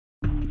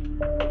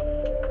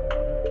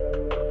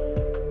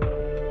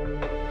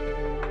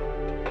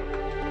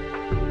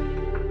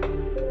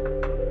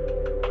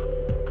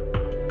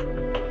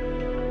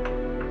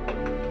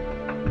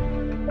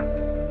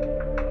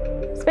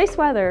Space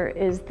weather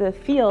is the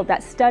field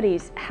that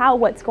studies how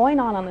what's going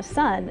on the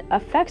sun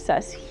affects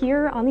us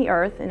here on the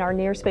Earth in our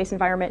near space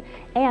environment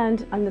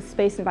and on the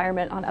space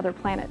environment on other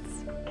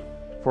planets.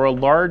 For a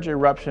large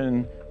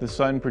eruption, the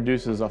sun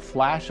produces a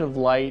flash of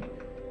light,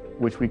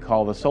 which we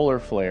call the solar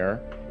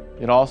flare.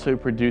 It also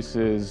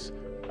produces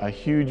a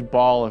huge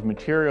ball of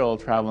material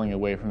traveling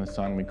away from the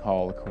sun we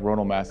call a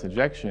coronal mass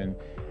ejection.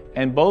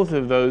 And both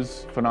of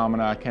those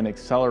phenomena can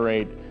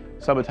accelerate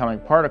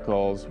subatomic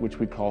particles, which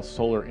we call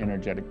solar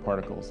energetic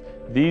particles.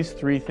 These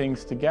three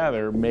things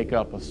together make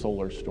up a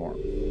solar storm.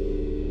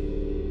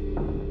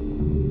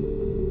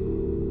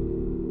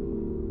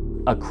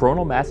 A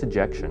coronal mass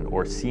ejection,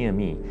 or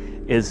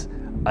CME, is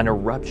an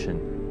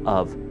eruption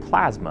of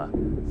plasma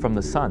from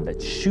the sun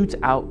that shoots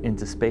out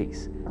into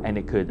space, and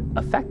it could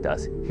affect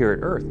us here at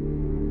Earth.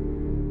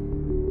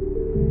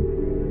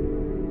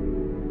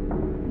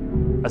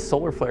 A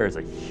solar flare is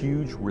a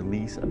huge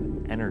release of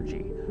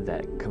energy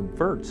that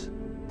converts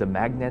the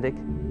magnetic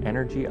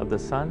energy of the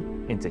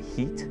sun into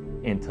heat,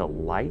 into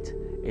light.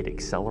 It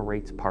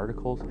accelerates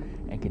particles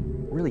and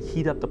can really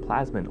heat up the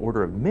plasma in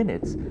order of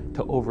minutes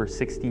to over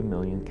 60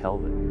 million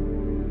Kelvin.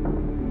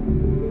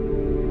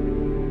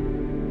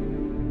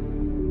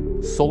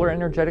 Solar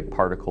energetic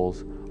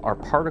particles are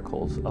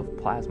particles of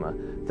plasma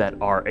that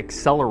are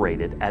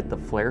accelerated at the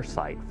flare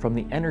site from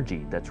the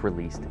energy that's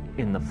released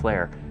in the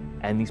flare.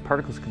 And these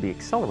particles can be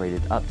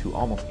accelerated up to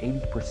almost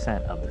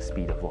 80% of the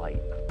speed of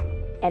light.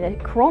 And a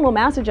coronal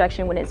mass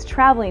ejection, when it's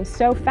traveling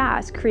so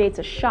fast, creates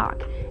a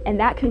shock, and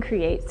that can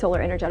create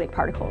solar energetic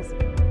particles.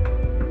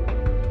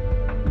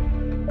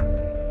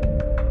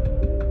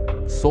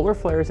 Solar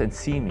flares and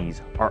CMEs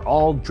are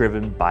all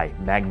driven by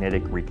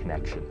magnetic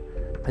reconnection.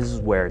 This is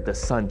where the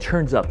sun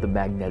turns up the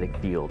magnetic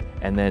field,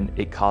 and then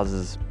it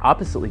causes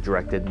oppositely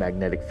directed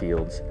magnetic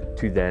fields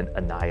to then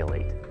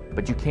annihilate.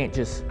 But you can't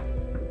just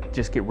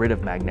get rid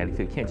of magnetic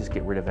field. You can't just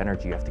get rid of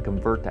energy. You have to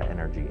convert that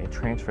energy and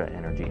transfer that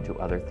energy into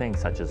other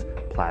things such as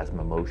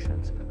plasma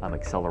motions,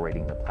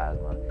 accelerating the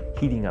plasma,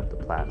 heating up the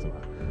plasma,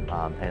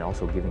 and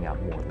also giving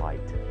out more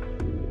light.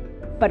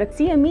 But a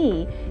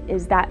CME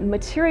is that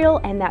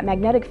material and that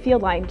magnetic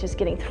field line just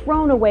getting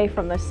thrown away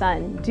from the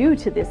sun due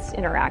to this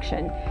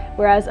interaction,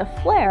 whereas a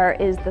flare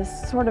is the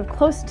sort of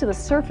close to the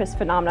surface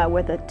phenomena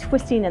where the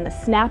twisting and the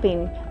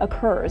snapping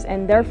occurs,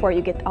 and therefore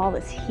you get all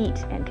this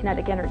heat and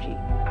kinetic energy.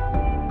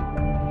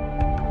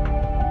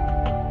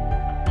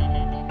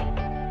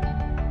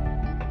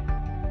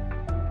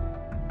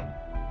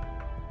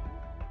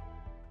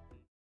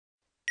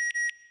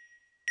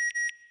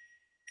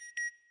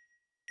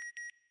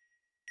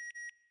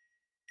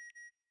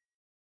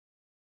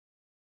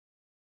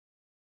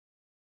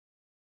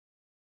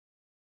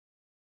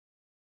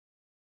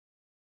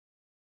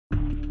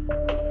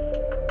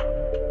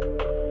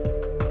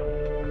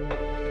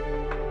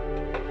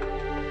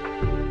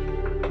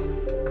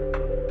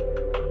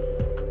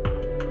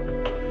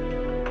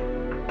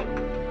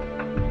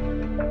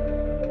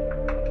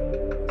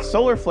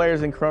 Solar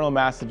flares and coronal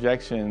mass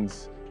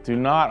ejections do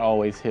not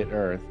always hit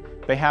Earth.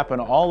 They happen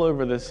all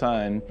over the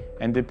sun,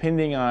 and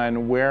depending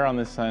on where on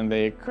the sun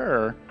they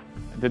occur,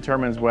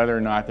 determines whether or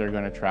not they're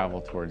going to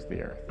travel towards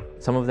the Earth.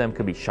 Some of them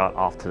could be shot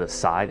off to the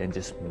side and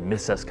just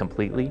miss us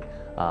completely.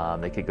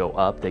 They could go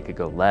up, they could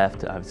go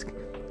left.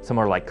 Some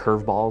are like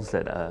curveballs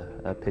that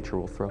a pitcher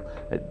will throw.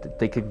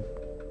 They could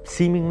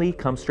seemingly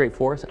come straight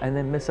for us and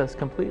then miss us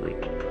completely.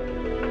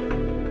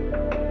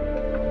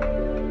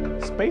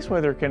 Space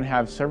weather can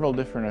have several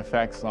different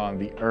effects on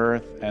the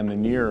Earth and the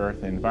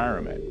near-Earth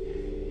environment.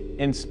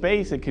 In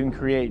space, it can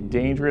create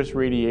dangerous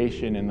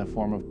radiation in the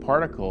form of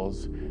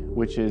particles,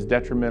 which is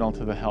detrimental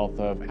to the health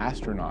of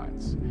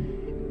astronauts.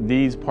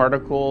 These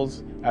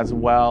particles, as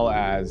well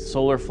as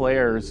solar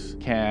flares,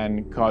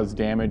 can cause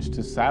damage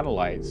to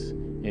satellites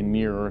in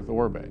near-Earth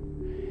orbit.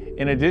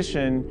 In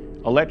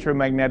addition,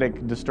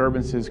 electromagnetic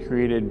disturbances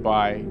created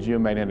by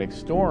geomagnetic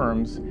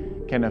storms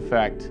can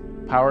affect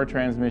power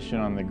transmission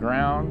on the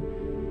ground,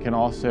 can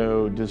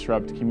also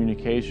disrupt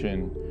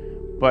communication,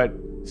 but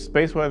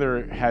space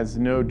weather has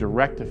no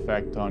direct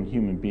effect on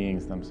human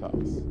beings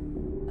themselves.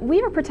 We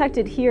are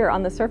protected here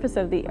on the surface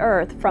of the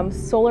Earth from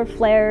solar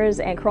flares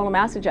and coronal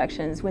mass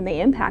ejections when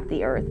they impact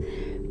the Earth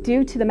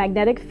due to the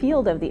magnetic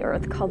field of the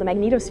Earth called the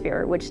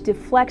magnetosphere, which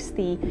deflects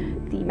the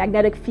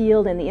magnetic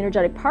field and the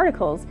energetic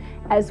particles,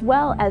 as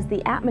well as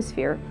the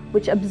atmosphere,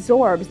 which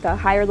absorbs the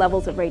higher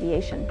levels of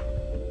radiation.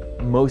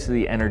 Most of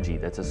the energy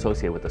that's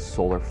associated with a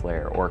solar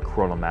flare or a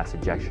coronal mass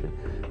ejection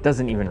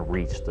doesn't even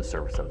reach the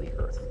surface of the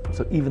Earth.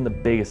 So even the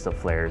biggest of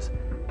flares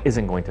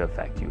isn't going to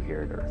affect you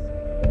here at Earth.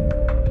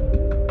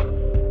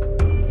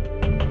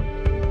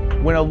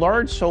 When a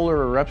large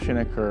solar eruption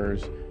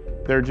occurs,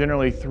 there are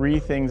generally three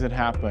things that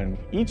happen.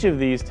 Each of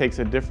these takes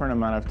a different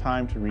amount of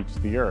time to reach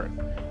the Earth.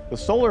 The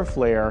solar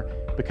flare,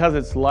 because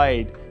it's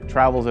light,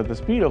 travels at the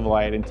speed of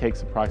light and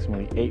takes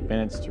approximately 8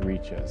 minutes to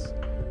reach us.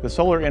 The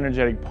solar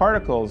energetic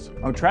particles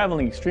are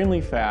traveling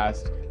extremely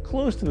fast,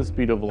 close to the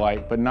speed of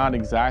light, but not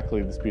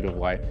exactly the speed of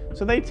light.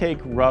 So they take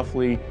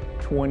roughly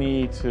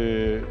 20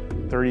 to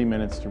 30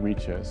 minutes to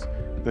reach us.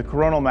 The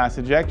coronal mass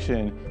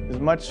ejection is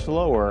much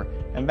slower,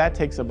 and that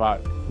takes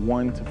about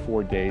 1 to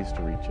 4 days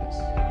to reach us.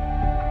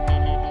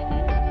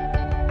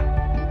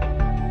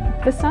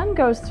 The sun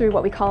goes through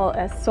what we call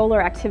a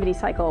solar activity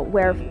cycle,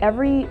 where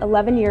every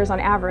 11 years on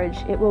average,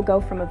 it will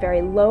go from a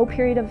very low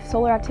period of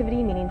solar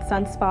activity, meaning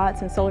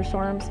sunspots and solar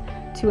storms,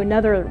 to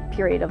another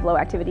period of low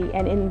activity,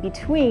 and in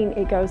between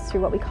it goes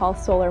through what we call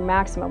solar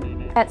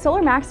maximum. At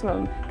solar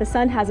maximum, the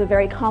sun has a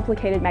very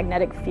complicated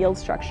magnetic field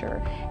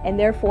structure, and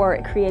therefore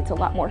it creates a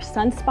lot more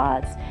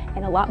sunspots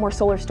and a lot more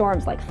solar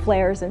storms like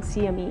flares and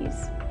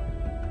CMEs.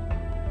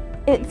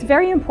 It's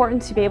very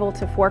important to be able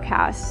to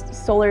forecast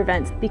solar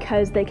events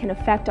because they can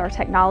affect our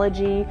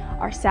technology,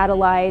 our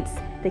satellites,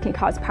 they can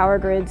cause power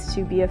grids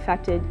to be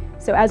affected.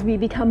 So as we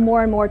become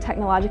more and more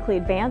technologically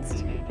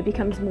advanced, it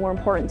becomes more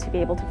important to be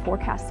able to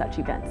forecast such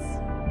events.